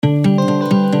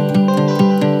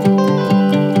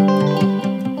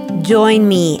Join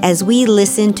me as we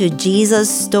listen to Jesus'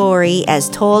 story as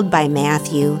told by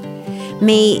Matthew.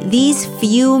 May these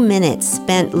few minutes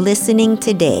spent listening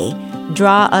today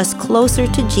draw us closer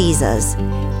to Jesus,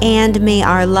 and may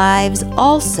our lives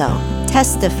also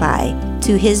testify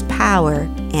to His power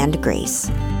and grace.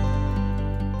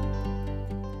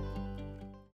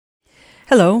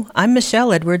 Hello, I'm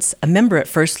Michelle Edwards, a member at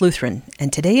First Lutheran,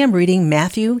 and today I'm reading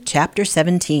Matthew chapter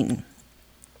 17.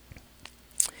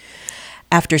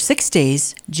 After 6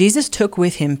 days, Jesus took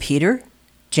with him Peter,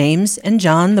 James, and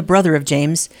John, the brother of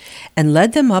James, and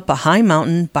led them up a high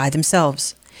mountain by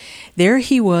themselves. There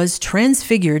he was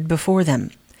transfigured before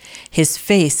them. His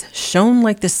face shone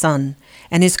like the sun,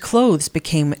 and his clothes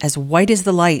became as white as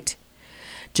the light.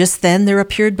 Just then there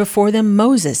appeared before them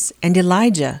Moses and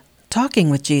Elijah, talking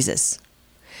with Jesus.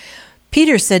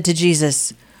 Peter said to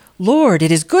Jesus, "Lord, it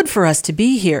is good for us to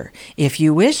be here. If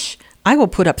you wish, I will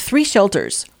put up 3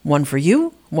 shelters, one for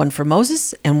you, one for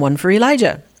Moses, and one for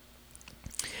Elijah."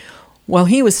 While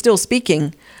he was still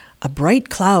speaking, a bright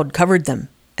cloud covered them,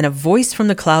 and a voice from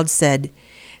the cloud said,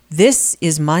 "This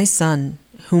is my Son,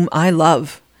 whom I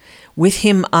love. With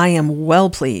him I am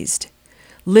well pleased.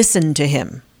 Listen to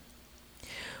him."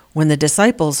 When the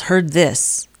disciples heard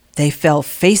this, they fell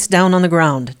face down on the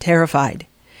ground, terrified.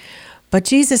 But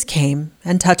Jesus came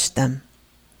and touched them.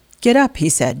 "Get up," he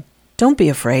said. "Don't be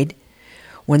afraid."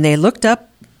 When they looked up,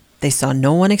 they saw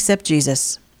no one except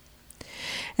Jesus.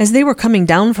 As they were coming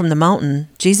down from the mountain,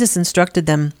 Jesus instructed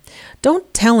them,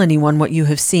 "Don't tell anyone what you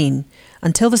have seen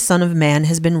until the Son of Man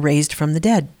has been raised from the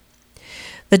dead."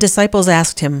 The disciples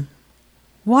asked him,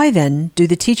 "Why then do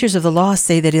the teachers of the law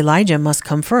say that Elijah must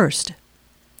come first?"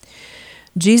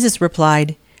 Jesus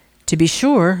replied, "To be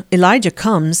sure, Elijah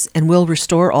comes and will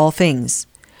restore all things.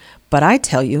 But I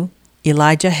tell you,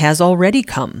 Elijah has already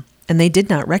come, and they did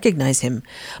not recognize him,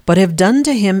 but have done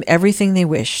to him everything they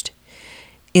wished.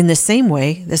 In the same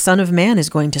way, the Son of Man is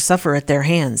going to suffer at their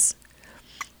hands."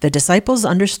 The disciples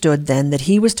understood then that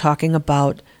he was talking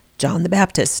about John the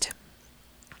Baptist.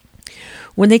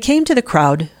 When they came to the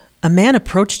crowd, a man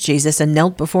approached Jesus and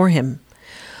knelt before him.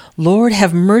 "Lord,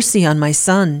 have mercy on my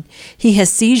son. He has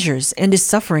seizures and is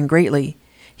suffering greatly.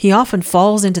 He often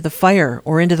falls into the fire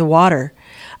or into the water.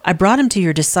 I brought him to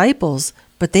your disciples,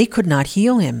 but they could not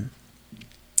heal him."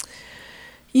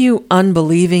 "You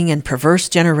unbelieving and perverse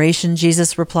generation,"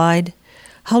 Jesus replied,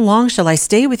 "how long shall I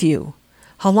stay with you?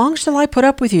 How long shall I put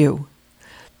up with you?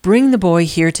 Bring the boy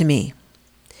here to me."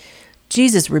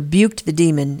 Jesus rebuked the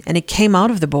demon, and it came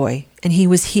out of the boy, and he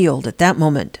was healed at that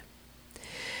moment.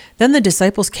 Then the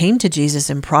disciples came to Jesus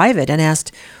in private and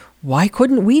asked, "Why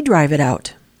couldn't we drive it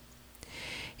out?"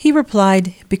 He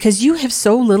replied, "Because you have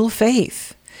so little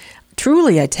faith.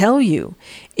 Truly, I tell you,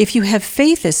 if you have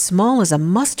faith as small as a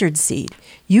mustard seed,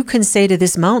 you can say to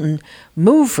this mountain,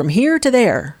 'Move from here to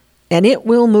there,' and it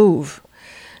will move.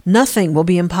 Nothing will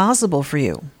be impossible for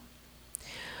you."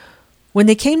 When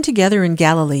they came together in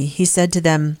Galilee, he said to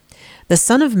them, "The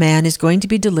Son of Man is going to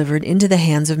be delivered into the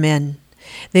hands of men.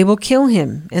 They will kill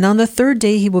him, and on the 3rd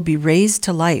day he will be raised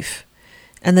to life."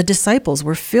 And the disciples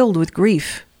were filled with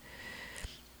grief.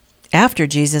 After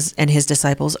Jesus and his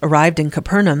disciples arrived in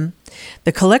Capernaum,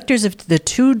 the collectors of the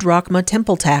 2 drachma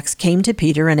temple tax came to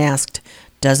Peter and asked,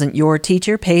 "Doesn't your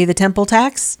teacher pay the temple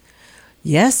tax?"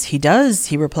 "Yes, he does,"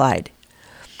 he replied.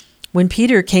 When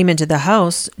Peter came into the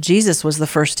house, Jesus was the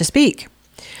first to speak.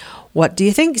 "What do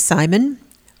you think, Simon?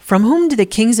 From whom do the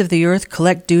kings of the earth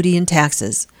collect duty and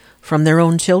taxes? From their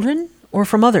own children or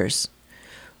from others?"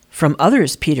 "From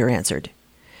others," Peter answered.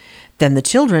 "Then the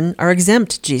children are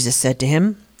exempt," Jesus said to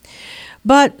him.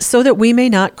 "But so that we may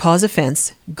not cause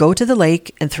offense, go to the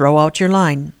lake and throw out your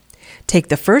line. Take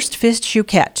the first fish you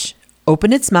catch,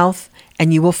 open its mouth,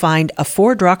 and you will find a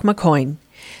 4 drachma coin.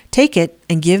 Take it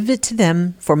and give it to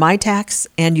them for my tax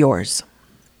and yours."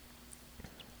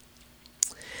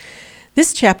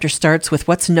 This chapter starts with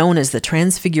what's known as the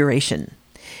Transfiguration.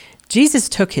 Jesus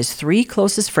took his 3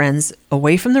 closest friends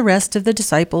away from the rest of the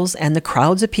disciples and the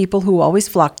crowds of people who always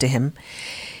flocked to him.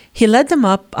 He led them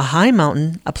up a high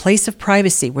mountain, a place of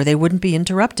privacy where they wouldn't be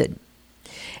interrupted.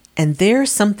 And there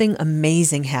something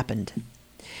amazing happened.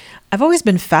 I've always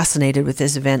been fascinated with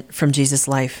this event from Jesus'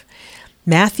 life.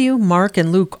 Matthew, Mark,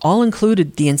 and Luke all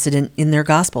included the incident in their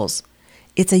Gospels.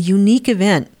 It's a unique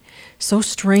event, so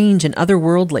strange and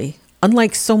otherworldly,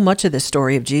 unlike so much of the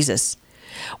story of Jesus.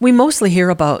 We mostly hear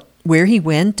about where he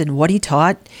went and what he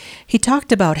taught. He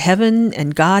talked about heaven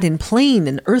and God in plain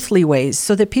and earthly ways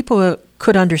so that people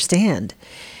could understand.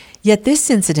 Yet this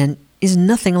incident is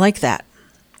nothing like that.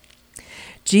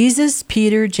 Jesus,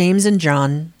 Peter, James, and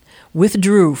John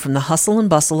withdrew from the hustle and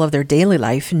bustle of their daily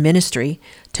life and ministry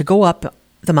to go up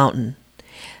the mountain.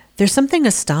 There's something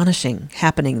astonishing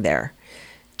happening there.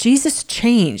 Jesus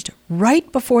changed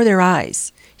right before their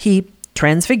eyes. He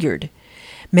transfigured.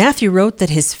 Matthew wrote that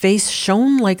his face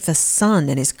shone like the sun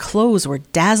and his clothes were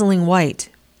dazzling white.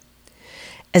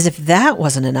 As if that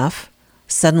wasn't enough,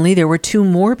 suddenly there were 2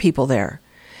 more people there,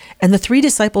 and the 3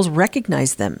 disciples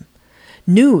recognized them,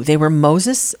 knew they were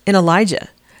Moses and Elijah,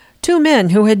 2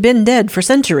 men who had been dead for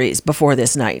centuries before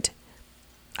this night.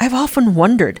 I've often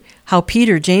wondered how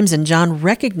Peter, James, and John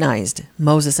recognized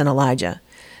Moses and Elijah.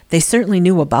 They certainly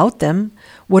knew about them,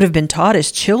 would have been taught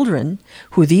as children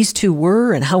who these 2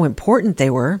 were and how important they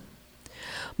were.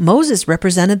 Moses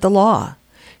represented the law.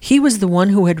 He was the one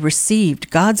who had received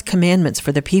God's commandments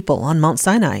for the people on Mount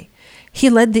Sinai. He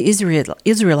led the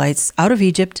Israelites out of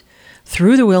Egypt,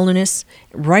 through the wilderness,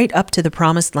 right up to the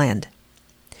promised land.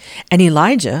 And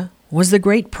Elijah was the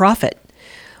great prophet,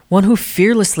 one who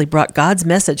fearlessly brought God's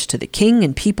message to the king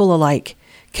and people alike,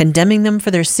 condemning them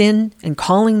for their sin and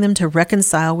calling them to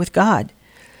reconcile with God.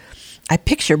 I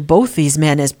picture both these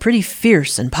men as pretty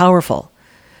fierce and powerful.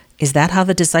 Is that how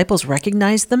the disciples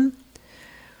recognized them?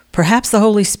 Perhaps the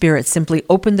Holy Spirit simply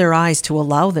opened their eyes to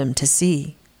allow them to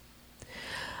see.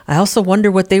 I also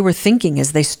wonder what they were thinking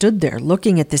as they stood there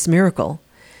looking at this miracle.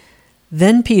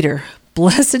 Then Peter,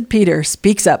 blessed Peter,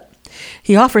 speaks up.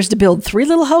 He offers to build 3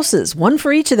 little houses, 1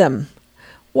 for each of them.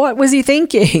 What was he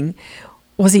thinking?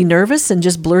 Was he nervous and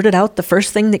just blurted out the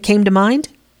first thing that came to mind?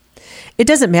 It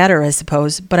doesn't matter, I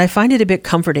suppose, but I find it a bit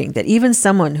comforting that even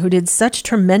someone who did such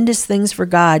tremendous things for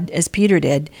God as Peter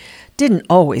didn't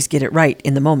always get it right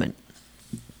in the moment.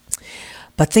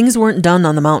 But things weren't done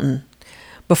on the mountain.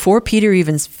 Before Peter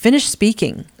even finished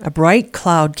speaking, a bright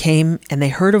cloud came and they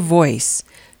heard a voice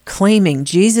claiming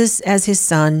Jesus as his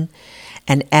son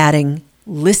and adding,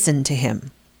 "Listen to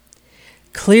him."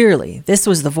 Clearly, this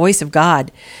was the voice of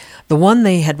God, the one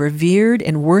they had revered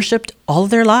and worshipped all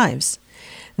their lives.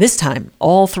 This time,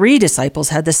 all 3 disciples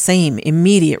had the same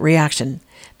immediate reaction.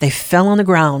 They fell on the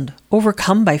ground,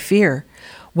 overcome by fear.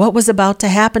 What was about to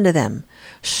happen to them?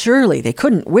 Surely they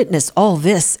couldn't witness all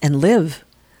this and live.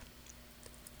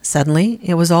 Suddenly,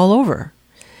 it was all over.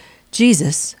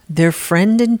 Jesus, their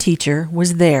friend and teacher,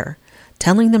 was there,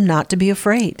 telling them not to be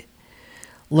afraid.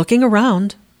 Looking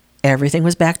around, everything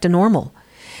was back to normal.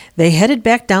 They headed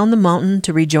back down the mountain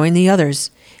to rejoin the others,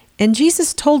 and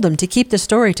Jesus told them to keep the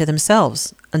story to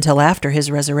themselves until after his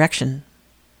resurrection.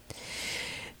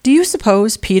 Do you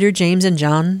suppose Peter, James, and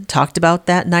John talked about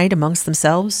that night amongst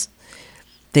themselves?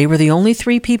 They were the only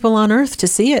 3 people on earth to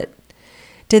see it.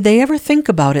 Did they ever think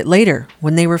about it later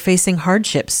when they were facing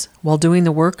hardships while doing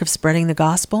the work of spreading the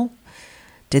gospel?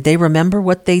 Did they remember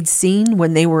what they'd seen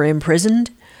when they were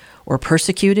imprisoned or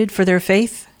persecuted for their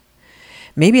faith?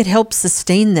 Maybe it helped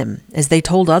sustain them as they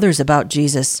told others about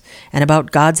Jesus and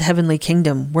about God's heavenly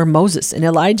kingdom where Moses and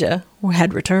Elijah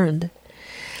had returned.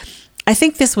 I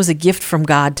think this was a gift from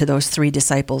God to those 3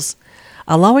 disciples,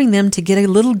 allowing them to get a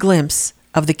little glimpse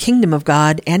of the kingdom of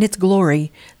God and its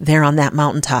glory there on that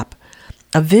mountaintop,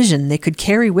 a vision they could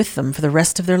carry with them for the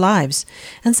rest of their lives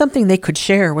and something they could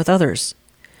share with others.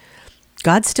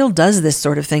 God still does this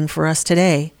sort of thing for us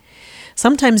today.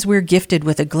 Sometimes we're gifted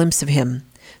with a glimpse of him,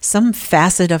 some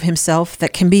facet of himself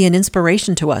that can be an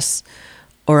inspiration to us,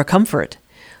 or a comfort,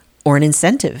 or an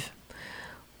incentive.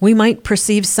 We might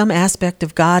perceive some aspect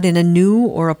of God in a new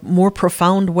or a more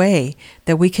profound way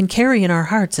that we can carry in our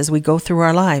hearts as we go through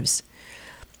our lives.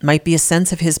 It might be a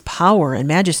sense of his power and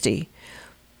majesty,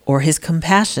 or his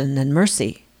compassion and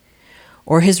mercy,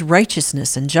 or his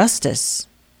righteousness and justice,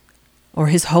 or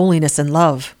his holiness and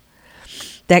love.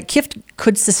 That gift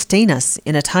could sustain us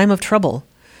in a time of trouble,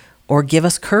 or give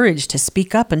us courage to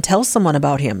speak up and tell someone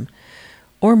about him,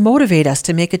 or motivate us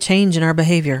to make a change in our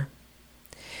behavior.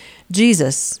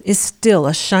 Jesus is still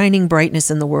a shining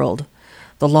brightness in the world.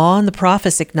 The law and the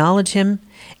prophets acknowledge him,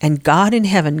 and God in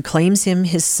heaven claims him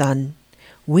his son.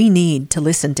 We need to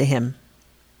listen to him.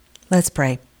 Let's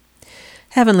pray.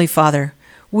 Heavenly Father,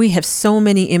 we have so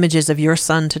many images of your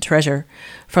Son to treasure,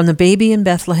 from the baby in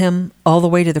Bethlehem all the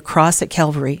way to the cross at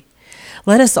Calvary.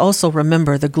 Let us also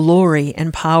remember the glory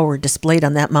and power displayed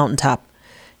on that mountaintop.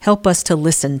 Help us to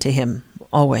listen to him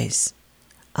always.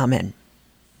 Amen.